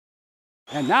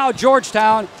And now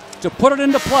Georgetown to put it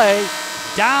into play,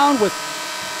 down with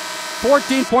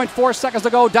 14.4 seconds to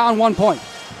go, down 1 point.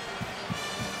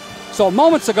 So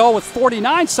moments ago, with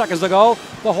 49 seconds to go,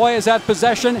 the Hoyas had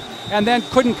possession and then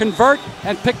couldn't convert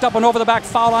and picked up an over-the-back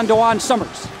foul on DeJuan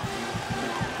Summers.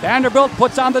 Vanderbilt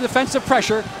puts on the defensive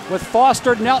pressure with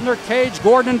Foster, Neltner, Cage,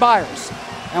 Gordon, and Byers.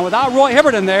 And without Roy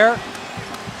Hibbert in there,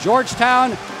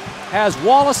 Georgetown has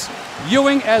Wallace,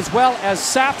 Ewing, as well as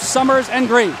Sapp, Summers, and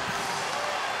Green.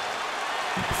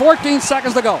 14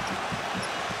 seconds to go.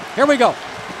 Here we go.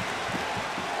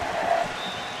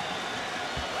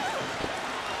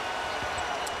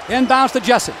 Inbounds to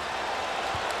Jesse.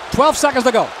 12 seconds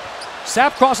to go.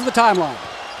 Sapp crosses the timeline.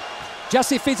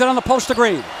 Jesse feeds it on the post to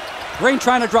Green. Green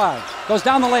trying to drive. Goes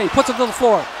down the lane, puts it to the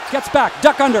floor. Gets back,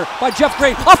 duck under by Jeff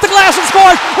Green. Off the glass and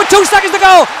scores with 2 seconds to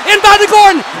go. Inbound to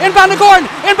Gordon. Inbound to Gordon.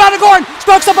 Inbound to Gordon.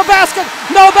 Strokes up a basket.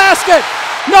 No basket.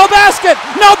 No basket.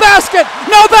 No basket.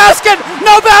 No basket.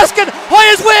 No basket.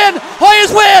 Hoyas win.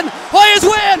 Hoyas win. Hoyas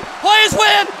win. Hoyas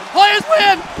win. Hoyas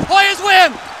win. Hoyas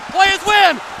win. Hoyas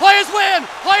win. Hoyas win.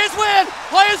 Hoyas win.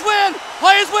 Hoyas win.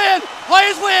 Hoyas win.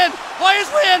 Hoyas win.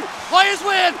 Hoyas win. Hoyas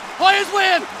win. Hoyas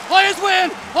win. Hoyas win.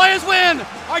 Hoyas win.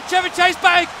 Our Chevy Chase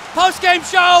Bank post-game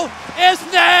show is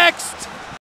next.